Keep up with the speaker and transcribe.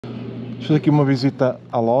Fiz aqui uma visita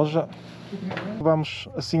à loja. Vamos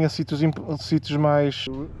assim a sítios mais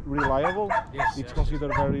reliable. It's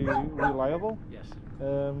considered very reliable.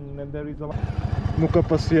 And there is no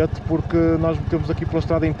capacete, porque nós metemos aqui pela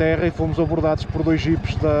estrada em terra e fomos abordados por dois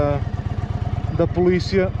jipes da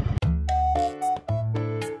polícia.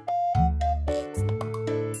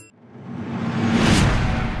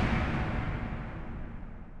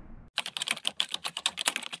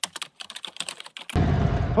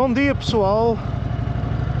 Bom dia pessoal,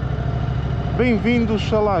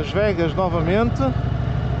 bem-vindos a Las Vegas novamente.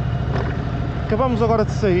 Acabamos agora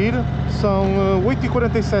de sair, são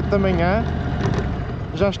 8h47 da manhã,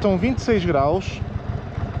 já estão 26 graus.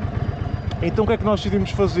 Então o que é que nós decidimos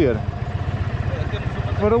fazer?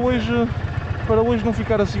 Para hoje não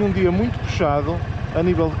ficar assim um dia muito puxado a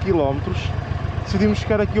nível de quilómetros, decidimos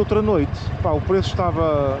ficar aqui outra noite. Pá, o preço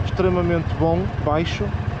estava extremamente bom, baixo,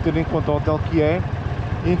 tendo em conta o hotel que é.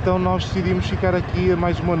 Então nós decidimos ficar aqui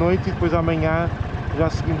mais uma noite e depois amanhã já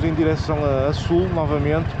seguimos em direção a sul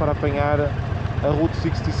novamente para apanhar a Route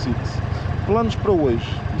 66. Planos para hoje,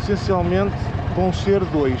 essencialmente vão ser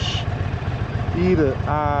dois: ir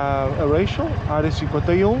à Rachel, à área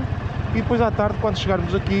 51, e depois à tarde, quando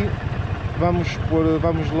chegarmos aqui, vamos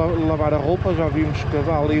lavar a roupa. Já vimos que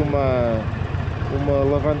há ali uma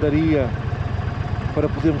lavandaria para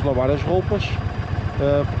podermos lavar as roupas.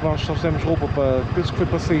 Porque nós só temos roupa para, penso que foi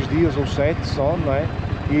para 6 dias ou 7 só, não é?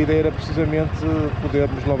 E a ideia era precisamente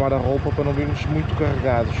podermos lavar a roupa para não virmos muito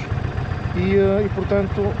carregados. E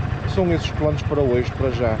portanto, são esses planos para hoje, para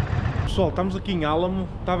já. Pessoal, estamos aqui em Álamo,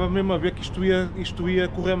 estava mesmo a ver que isto ia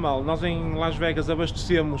correr mal. Nós em Las Vegas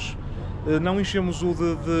abastecemos, não enchemos o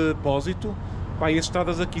de depósito. Pá, e as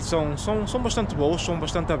estradas aqui são bastante boas, são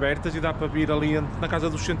bastante abertas e dá para vir ali na casa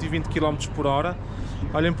dos 120 km por hora.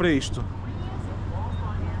 Olhem para isto.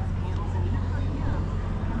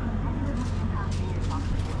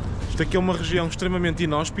 Isto aqui é uma região extremamente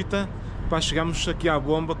inóspita. Pá, chegámos aqui à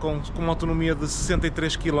bomba com uma autonomia de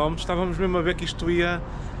 63 km. Estávamos mesmo a ver que isto ia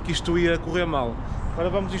correr mal. Agora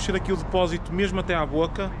vamos encher aqui o depósito mesmo até à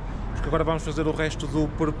boca, porque agora vamos fazer o resto do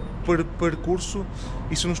percurso.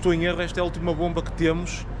 E se não estou em erro, esta é a última bomba que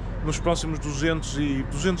temos nos próximos 200 e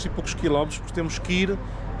poucos quilómetros, porque temos que ir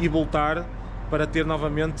e voltar para ter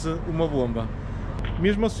novamente uma bomba.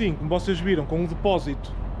 Mesmo assim, como vocês viram, com o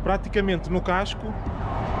depósito praticamente no casco,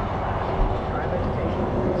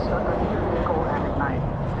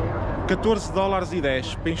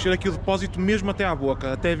 $14,10 para encher aqui o depósito mesmo até à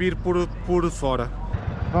boca, até vir por fora.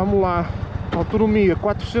 Vamos lá, autonomia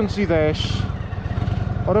 410.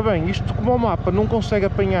 Ora bem, isto como o mapa não consegue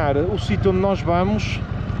apanhar o sítio onde nós vamos,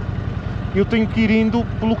 eu tenho que ir indo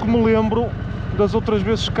pelo que me lembro das outras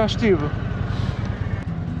vezes que cá estive.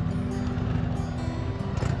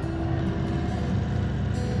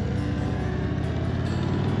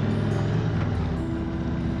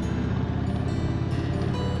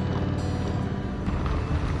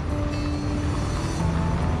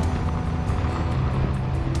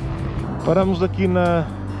 Paramos aqui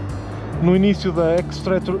no início da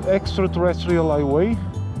Extraterrestrial Highway.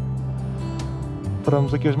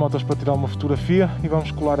 Paramos aqui as motas para tirar uma fotografia e vamos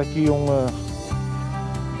colar aqui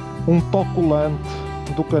um tocolante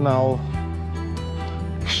do canal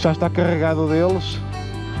que já está carregado deles.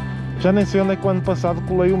 Já nem sei onde é que o ano passado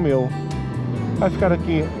colei o meu. Vai ficar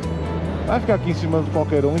aqui em cima de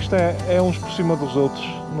qualquer um. Isto é uns por cima dos outros,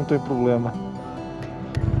 não tem problema.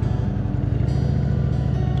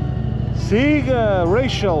 Siga,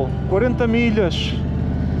 Rachel, 40 milhas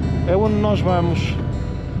é onde nós vamos.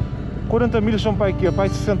 40 milhas são para aqui, para aí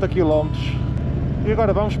 60 km. E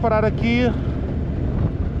agora vamos parar aqui.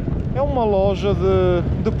 É uma loja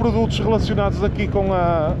de produtos relacionados aqui com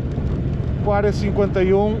a área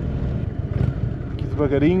 51. Aqui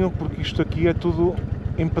devagarinho, porque isto aqui é tudo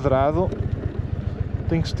empedrado.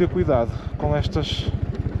 Tem que se ter cuidado com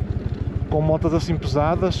motas assim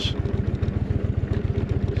pesadas.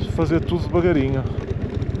 Fazer tudo devagarinho.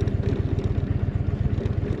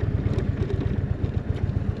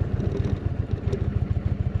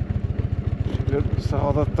 Deixa eu ver se a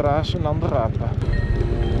roda de trás não derrapa.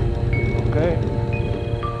 Ok.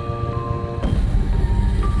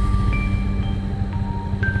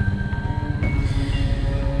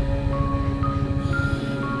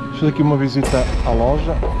 Fiz aqui uma visita à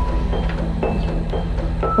loja.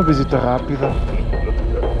 Uma visita rápida.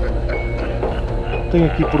 Tem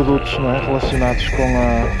aqui produtos, não é, relacionados com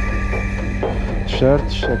a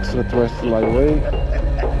t-shirts, Extraterrestrial Highway.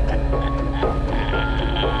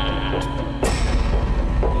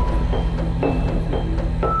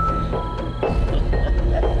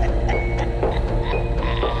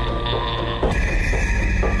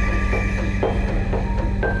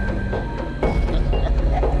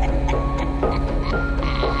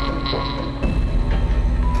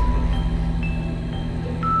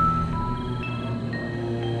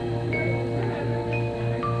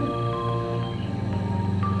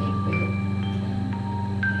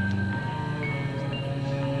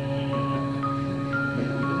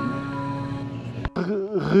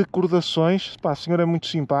 recordações. Pá, a senhora é muito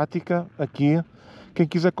simpática aqui. Quem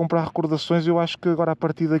quiser comprar recordações, eu acho que agora a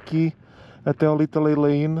partir daqui até ao Little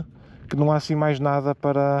Lane, que não há assim mais nada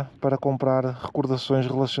para comprar recordações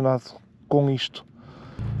relacionado com isto.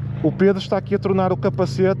 O Pedro está aqui a tornar o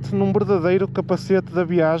capacete num verdadeiro capacete da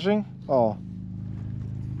viagem. Ó,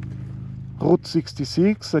 Route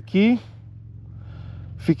 66 aqui.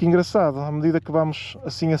 Fica engraçado, à medida que vamos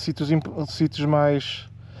assim a sítios mais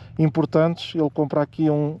importantes, ele compra aqui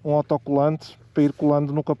um autocolante para ir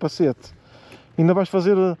colando no capacete. Ainda vais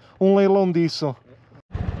fazer um leilão disso.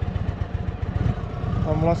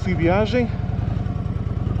 Vamos lá seguir viagem.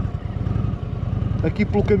 Aqui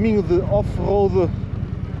pelo caminho de off-road.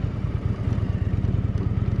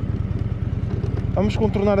 Vamos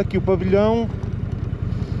contornar aqui o pavilhão,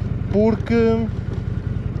 porque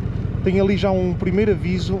tem ali já um primeiro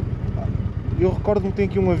aviso. Eu recordo-me que tem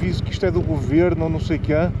aqui um aviso que isto é do governo ou não sei o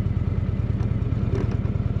que é.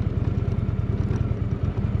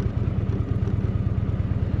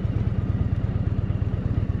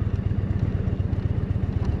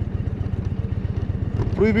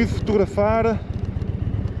 Proibido fotografar.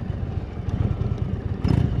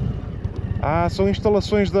 Ah, são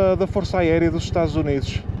instalações da Força Aérea dos Estados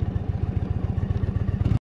Unidos.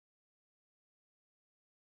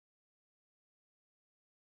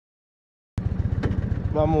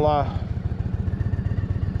 Vamos lá.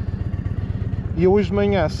 E eu hoje de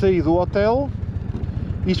manhã saí do hotel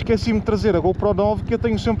e esqueci-me de trazer a GoPro 9, que eu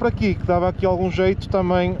tenho sempre aqui, que dava aqui algum jeito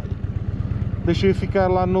também. Deixei ficar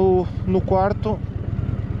lá no quarto.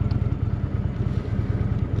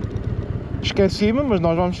 Esqueci-me, mas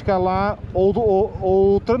nós vamos ficar lá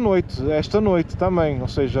outra noite, esta noite também, ou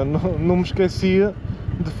seja, não me esquecia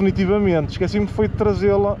definitivamente. Esqueci-me foi de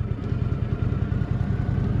trazê-la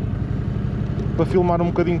para filmar um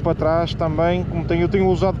bocadinho para trás também, como eu tenho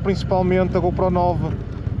usado principalmente a GoPro 9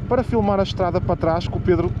 para filmar a estrada para trás, que o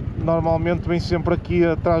Pedro normalmente vem sempre aqui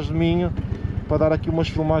atrás de mim para dar aqui umas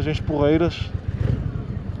filmagens porreiras.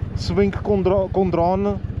 Se bem que com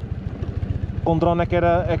drone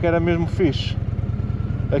é que era mesmo fixe.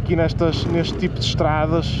 Aqui neste tipo de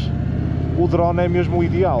estradas o drone é mesmo o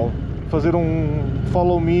ideal. Fazer um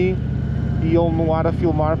follow me e ele no ar a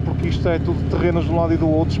filmar, porque isto é tudo terrenos de um lado e do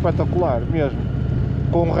outro, espetacular mesmo,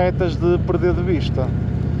 com retas de perder de vista.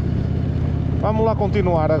 Vamos lá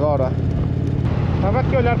continuar agora. Estava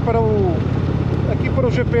aqui a olhar para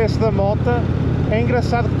o GPS da moto. É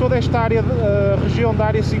engraçado que toda esta área, a região da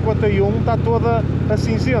área 51, está toda a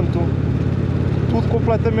cinzento, tudo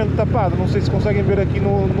completamente tapado. Não sei se conseguem ver aqui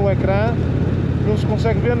no ecrã, não se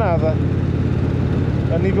consegue ver nada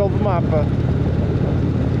a nível de mapa,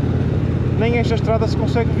 nem esta estrada se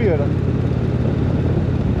consegue ver.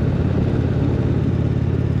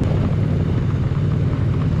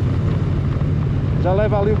 Já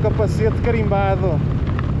leva ali o capacete carimbado.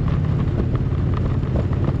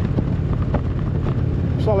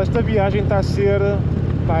 Pessoal, esta viagem está a ser,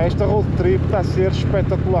 esta road trip está a ser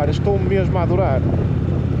espetacular. Estou mesmo a adorar.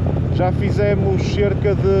 Já fizemos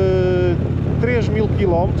cerca de 3.000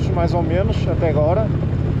 km mais ou menos até agora.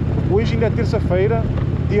 Hoje ainda é terça-feira,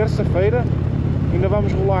 ainda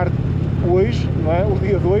vamos rolar hoje, não é? O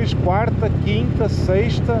dia 2, quarta, quinta,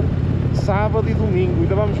 sexta, sábado e domingo.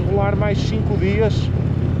 Ainda vamos rolar mais 5 dias.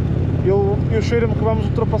 Eu cheiro-me que vamos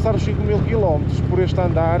ultrapassar os 5.000 km por este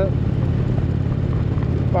andar.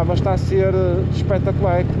 Mas está a ser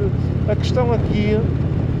espetacular. É que a questão aqui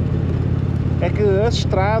é que as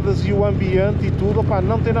estradas e o ambiente e tudo,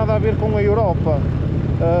 não tem nada a ver com a Europa.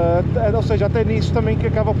 Ou seja, até nisso também que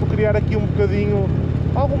acaba por criar aqui um bocadinho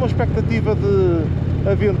alguma expectativa de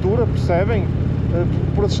aventura, percebem?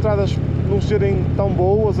 Por as estradas não serem tão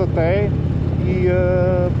boas até,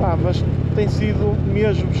 mas tem sido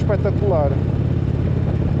mesmo espetacular.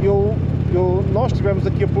 Nós estivemos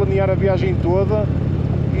aqui a planear a viagem toda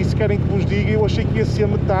e, se querem que vos diga, eu achei que ia ser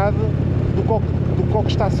metade do que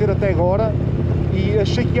está a ser até agora, e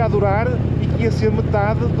achei que ia adorar e que ia ser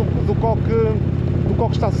metade do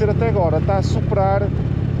que está a ser até agora. Está a superar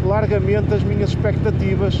largamente as minhas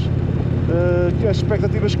expectativas, as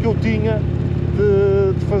expectativas que eu tinha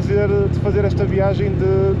de fazer esta viagem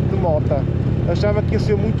de moto. Achava que ia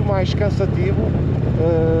ser muito mais cansativo,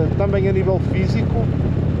 também a nível físico,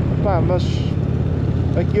 mas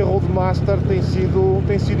aqui a Roadmaster tem sido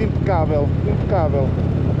impecável.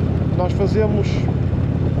 Nós fazemos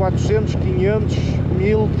 400, 500,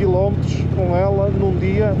 1000 km com ela num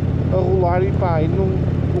dia a rolar, e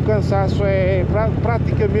o cansaço é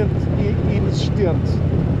praticamente inexistente.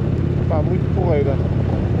 Muito porreira.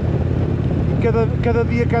 E cada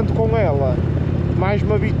dia que ando com ela, mais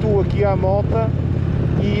me habituo aqui à moto,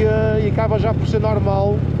 e acaba já por ser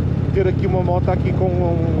normal ter aqui uma moto aqui com,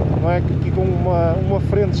 não é, aqui com uma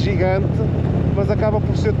frente gigante, mas acaba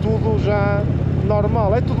por ser tudo já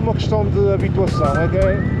normal, é tudo uma questão de habituação, é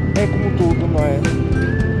como tudo, não é?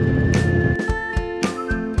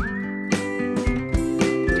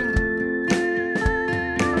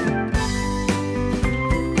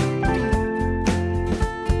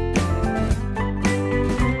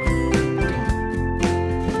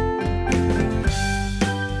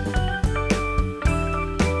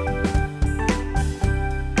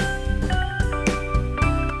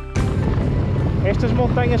 Estas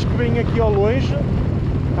montanhas que vêm aqui ao longe,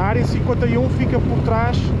 a área 51 fica por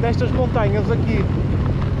trás destas montanhas aqui,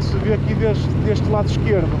 que se vê aqui deste lado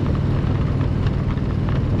esquerdo.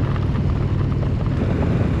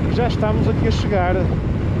 E já estamos aqui a chegar.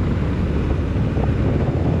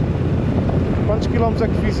 Quantos quilómetros é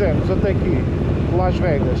que fizemos até aqui, de Las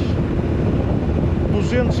Vegas?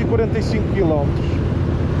 245 quilómetros.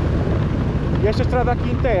 E esta estrada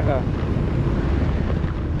aqui em terra.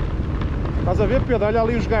 Estás a ver, Pedro? Olha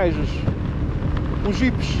ali os gajos, os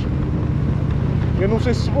jipes. Eu não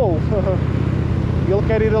sei se vou. Ele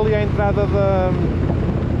quer ir ali à entrada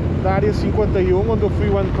da área 51, onde eu fui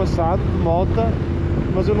o ano passado, de moto,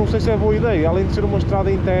 mas eu não sei se é boa ideia. Além de ser uma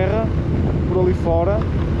estrada em terra, por ali fora,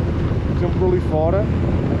 sempre por ali fora,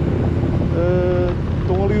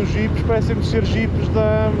 estão ali os jipes, parecem-me ser jipes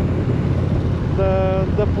da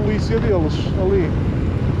polícia deles, ali.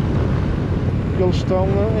 Eles estão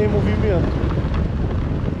em movimento.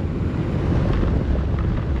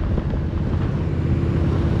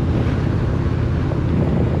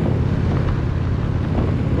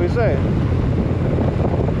 Pois é.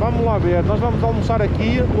 Vamos lá ver. Nós vamos almoçar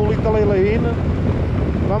aqui no Little Lane.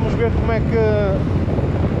 Vamos ver como é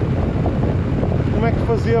que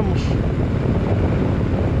fazemos.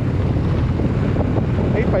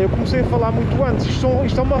 Epa, eu comecei a falar muito antes.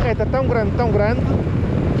 Isto é uma reta tão grande,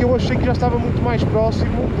 que eu achei que já estava muito mais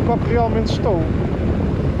próximo do que realmente estou.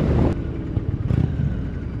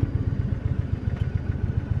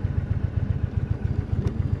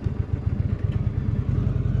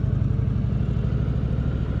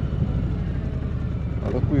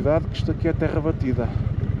 Olha, cuidado que isto aqui é terra batida.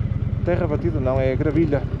 Terra batida não, é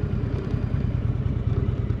gravilha.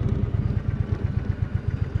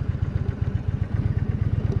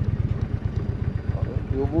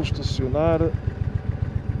 Eu vou estacionar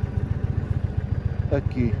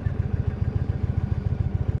aqui.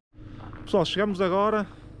 Pessoal, chegamos agora,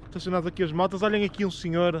 estacionados aqui as motas. Olhem aqui um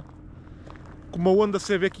senhor com uma Honda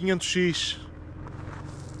CB 500X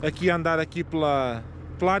aqui a andar aqui pela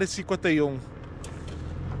área 51.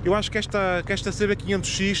 Eu acho que esta CB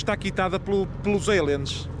 500X está quitada pelos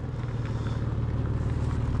aliens.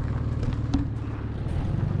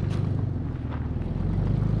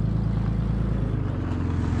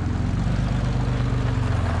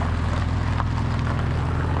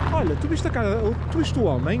 Olha, tu viste o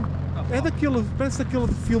homem? É daquele, parece aquele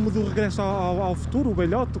filme do Regresso ao Futuro, o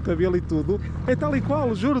velhote, o cabelo e tudo. É tal e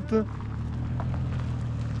qual, juro-te.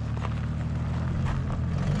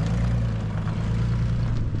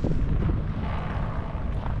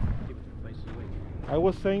 I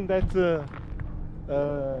was saying that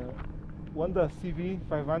Honda CV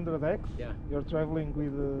 500X, yeah. You're traveling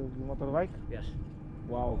with the motorbike? Yes.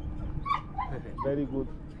 Wow, very good.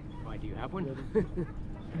 Why, do you have one?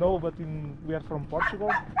 No, but we are from Portugal,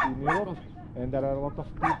 in Europe, and there are a lot of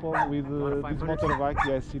people with this motorbike.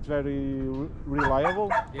 Yes, it's very reliable.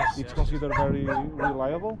 Yes, it's yes. considered very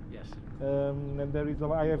reliable. Yes. And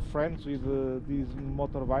I have friends with this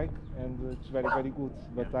motorbike, and it's very good.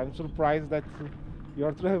 But I'm surprised that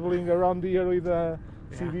you're traveling around here with a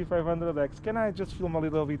CV 500X. Can I just film a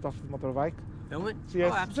little bit of the motorbike? Film it?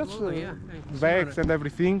 Yes, oh, absolutely, just yeah. bags and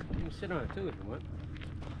everything. You can sit on it too if you want.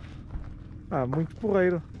 Ah, muito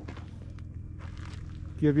porreiro.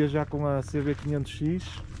 Aqui a viajar com a CB 500X.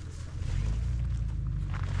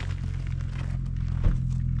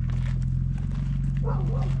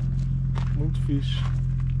 Muito fixe.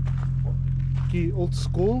 Aqui old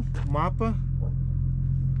school, mapa.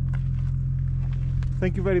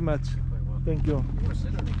 Thank you very much. Thank you. You want to sit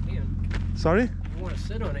on it, you can. Sorry? You want to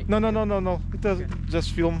sit on it? No. It does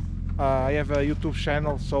just film. I have a YouTube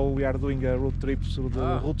channel, so we are doing a road trip through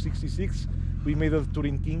the Route 66. We made a tour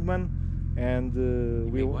in Kingman, and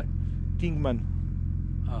we what? Kingman.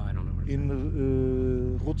 Oh, I don't know where it's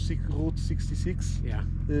In Route 66, yeah.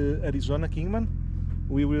 Arizona, Kingman.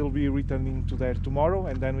 We will be returning to there tomorrow,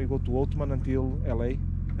 and then we go to Oatman until LA,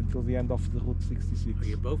 till the end of the Route 66. Are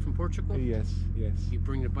you both from Portugal? Yes, yes. You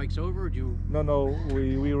bring the bikes over, or do you? No,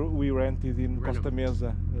 we rented in Rent 'em. Costa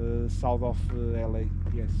Mesa, south of LA.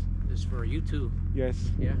 Yes. This for you too?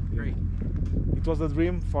 Yes. Yeah, great. It was a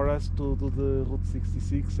dream for us to do the Route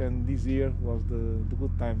 66, and this year was the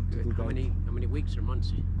good time to Good. do How that. many weeks or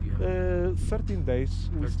months do you have? 13 days.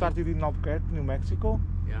 We 13. started in Albuquerque, New Mexico.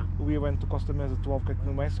 Yeah. We went to Costa Mesa to Albuquerque,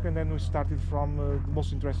 New Mexico, and then we started from the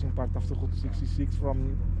most interesting part of the Route 66,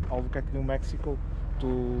 from Albuquerque, New Mexico to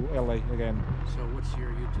LA again. So what's your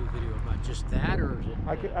YouTube video about? Just that, or is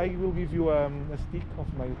it? I will give you a stick of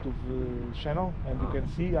my YouTube channel, and you can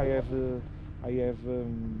see I have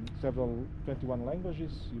several 21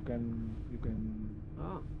 languages. You can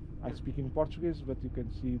Oh. I speak in Portuguese, but you can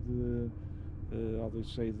see the how do you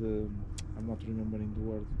say the I'm not remembering the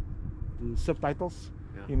word, the subtitles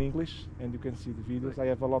in English, and you can see the videos. I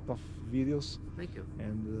have a lot of videos. Thank you.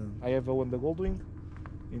 And I have won the Goldwing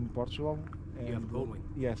in Portugal. You have a Goldwing?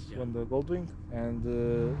 Yes, won the Goldwing. And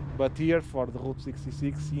but here for the Route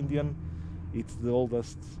 66 Indian, it's the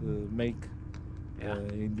oldest make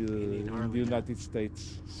in the United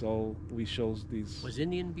States. So we chose this. Was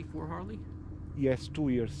Indian before Harley? Yes, 2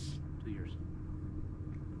 years. 2 years.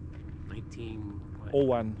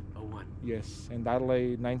 1901. 01. Yes, and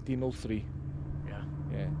Harley 1903.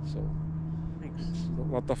 Yeah, so Thanks.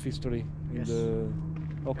 a lot of history in Yes. the.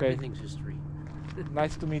 Okay. Everything's history.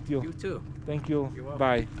 Nice to meet you. You too. Thank you. You're welcome.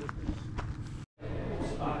 Bye.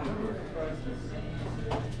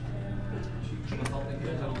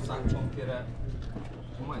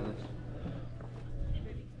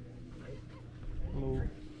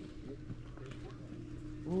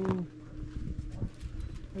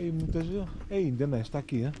 Aí muita gente. Ainda não está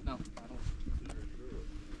aqui, hein? Não.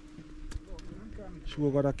 Chegou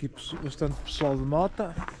agora aqui bastante pessoal de moto.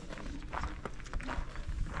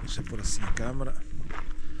 Deixa eu pôr assim a câmera.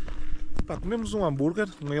 Pá, comemos um hambúrguer,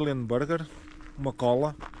 um alien burger, uma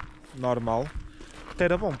cola, normal. Até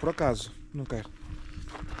era bom, por acaso, não quero.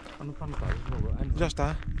 Já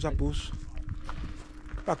está, já pus.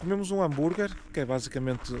 Pá, comemos um hambúrguer, que é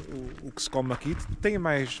basicamente o que se come aqui. Tem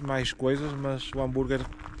mais coisas, mas o hambúrguer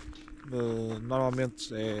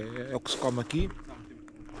normalmente é o que se come aqui.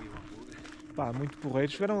 Pá, muito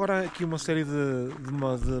porreiros. Tiveram agora aqui uma série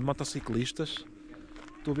de motociclistas.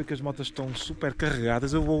 Estou a ver que as motas estão super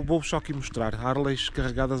carregadas. Eu vou só aqui mostrar. Harleys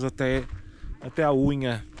carregadas até à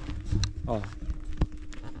unha. Ó.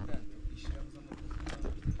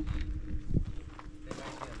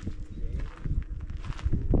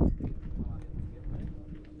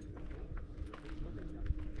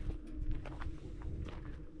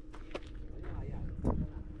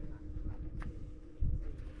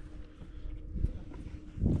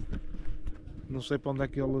 Não sei para onde é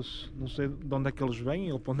que eles, não sei de onde é que eles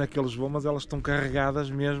vêm ou para onde é que eles vão, mas elas estão carregadas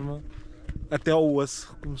mesmo até ao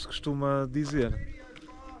osso, como se costuma dizer.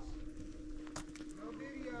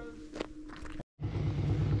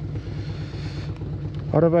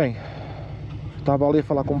 Ora bem, estava ali a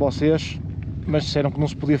falar com vocês, mas disseram que não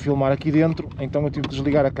se podia filmar aqui dentro, então eu tive que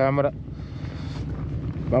desligar a câmera.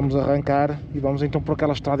 Vamos arrancar e vamos então por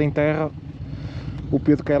aquela estrada em terra. O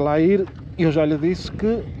Pedro quer lá ir e eu já lhe disse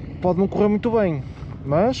que pode não correr muito bem,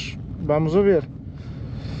 mas vamos a ver.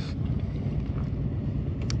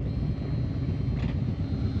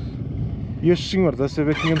 E este senhor da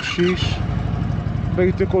CB500X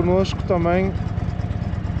veio ter connosco também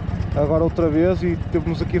agora outra vez e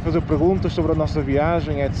teve-nos aqui a fazer perguntas sobre a nossa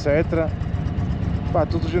viagem, etc. Pá,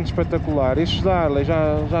 tudo gente espetacular. Estes da Harley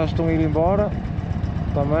já estão a ir embora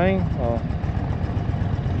também, ó.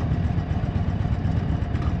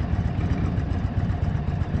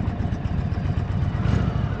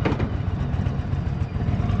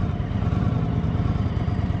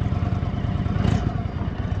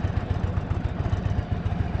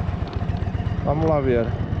 Vamos lá ver.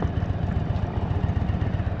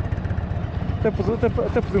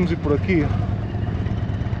 Até podemos ir por aqui.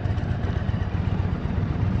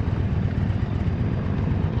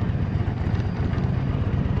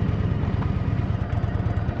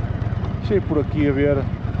 Deixa eu ir por aqui a ver.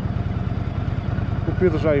 O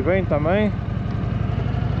Pedro já aí vem também.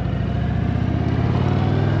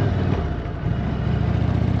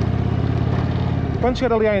 Quando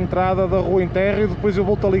chegar ali à entrada da rua em terra, e depois eu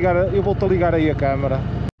volto a ligar aí a câmera.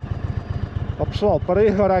 Ó pessoal, parei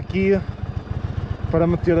agora aqui para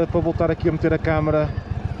voltar aqui a meter a câmera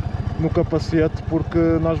no capacete, porque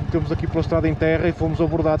nós metemos aqui pela estrada em terra e fomos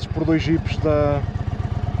abordados por 2 jipes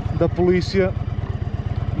da polícia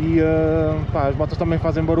e pá, as motos também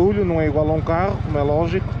fazem barulho, não é igual a um carro, como é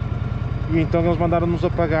lógico, e então eles mandaram-nos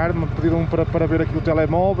apagar, pediram para ver aqui o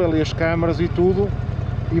telemóvel e as câmaras e tudo.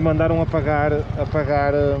 e mandaram apagar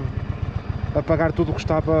tudo o que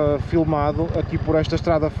estava filmado aqui por esta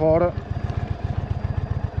estrada fora.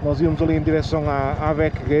 Nós íamos ali em direção à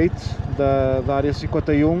back gate da área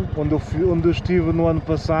 51, onde eu estive no ano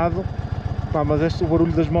passado. Pá, mas o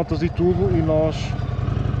barulho das motas e tudo, e nós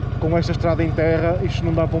com esta estrada em terra, isto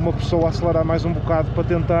não dá para uma pessoa acelerar mais um bocado para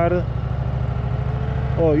tentar.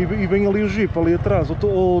 Oh, e vem ali o Jeep ali atrás,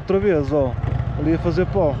 outra vez, ó, ali a fazer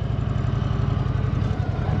pó.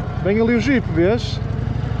 Vem ali o Jeep, vês?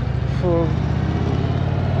 Fogo.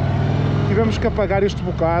 Tivemos que apagar este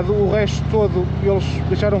bocado, o resto todo eles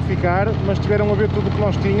deixaram ficar, mas tiveram a ver tudo o que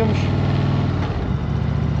nós tínhamos.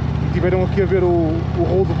 E tiveram aqui a ver o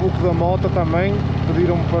roadbook da moto também,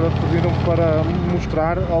 pediram para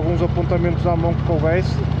mostrar alguns apontamentos à mão que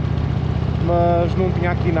houvesse, mas não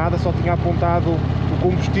tinha aqui nada, só tinha apontado o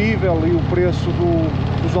combustível e o preço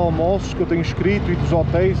dos almoços que eu tenho escrito e dos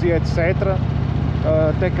hotéis e etc.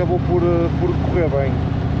 Até acabou por correr bem.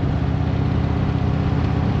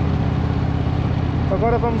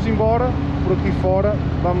 Agora vamos embora, por aqui fora,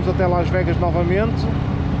 vamos até Las Vegas novamente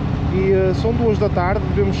e são 2 da tarde,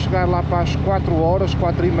 devemos chegar lá para as 4 horas,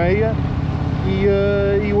 4h30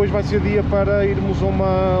 e hoje vai ser dia para irmos a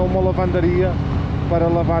uma lavandaria para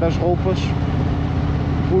lavar as roupas,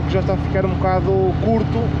 porque já está a ficar um bocado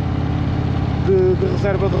curto de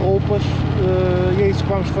reserva de roupas e é isso que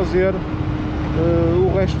vamos fazer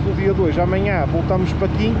o resto do dia de hoje. Amanhã voltamos para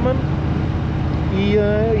Kingman e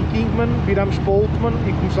em Kingman viramos para Oldman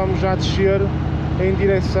e começamos já a descer em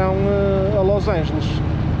direção a Los Angeles.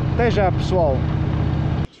 Até já, pessoal!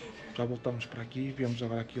 Já voltamos para aqui, viemos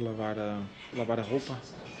agora aqui lavar a roupa.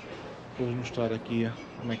 Vou-vos mostrar aqui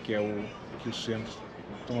como é que é aqui o centro.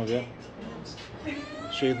 Estão a ver?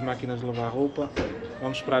 Cheio de máquinas de lavar roupa.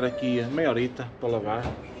 Vamos esperar aqui meia horita para lavar.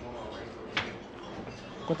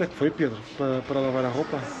 Quanto é que foi, Pedro, para lavar a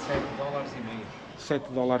roupa?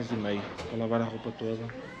 $7,5 para lavar a roupa toda.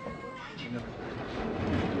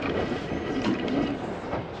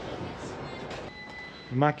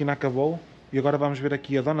 A máquina acabou e agora vamos ver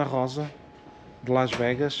aqui a Dona Rosa de Las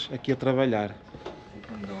Vegas aqui a trabalhar.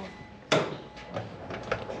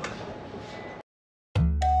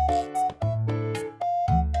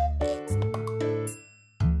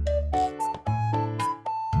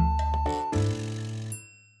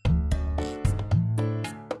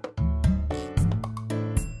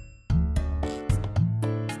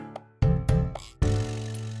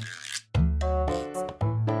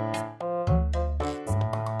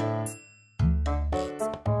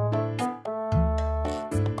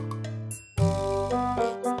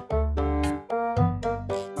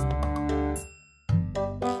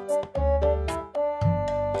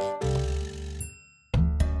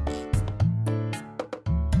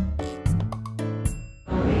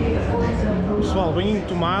 Pessoal, bem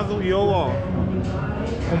entomado e eu, ó,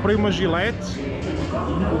 comprei uma gilete,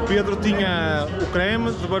 o Pedro tinha o creme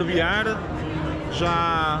de barbear,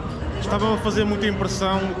 já estava a fazer muita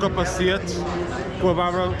impressão o capacete, com a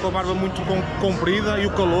barba muito comprida e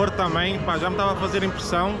o calor também, pá, já me estava a fazer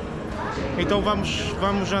impressão, então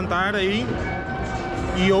vamos jantar aí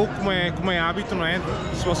e eu, como é hábito, não é?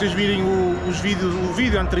 Se vocês virem o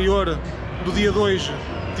vídeo anterior do dia 2,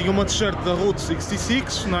 tinha uma t-shirt da Route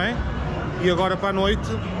 66, não é? E agora para a noite,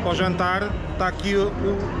 para o jantar, está aqui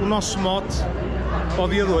o nosso mote para o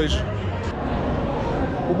dia 2.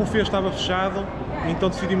 O buffet estava fechado, então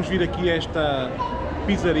decidimos vir aqui a esta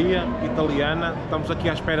pizzaria italiana. Estamos aqui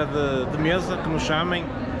à espera de mesa, que nos chamem.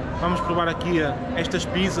 Vamos provar aqui estas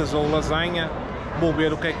pizzas ou lasanha. Vou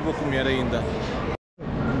ver o que é que vou comer ainda.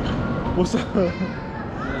 Vou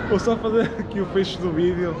só fazer aqui o fecho do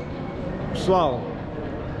vídeo. Pessoal,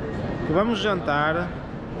 que vamos jantar.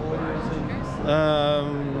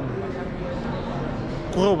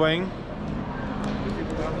 Correu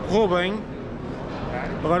bem.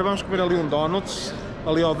 Agora vamos comer ali um donuts,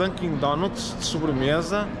 ali ao Dunkin' Donuts de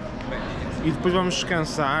sobremesa, e depois vamos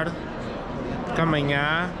descansar, porque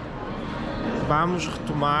amanhã vamos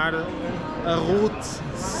retomar a Route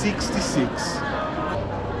 66.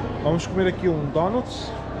 Vamos comer aqui um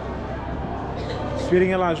donuts. Se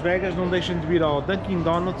virem a Las Vegas, não deixem de vir ao Dunkin'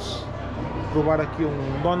 Donuts provar aqui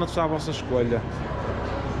um donuts à vossa escolha.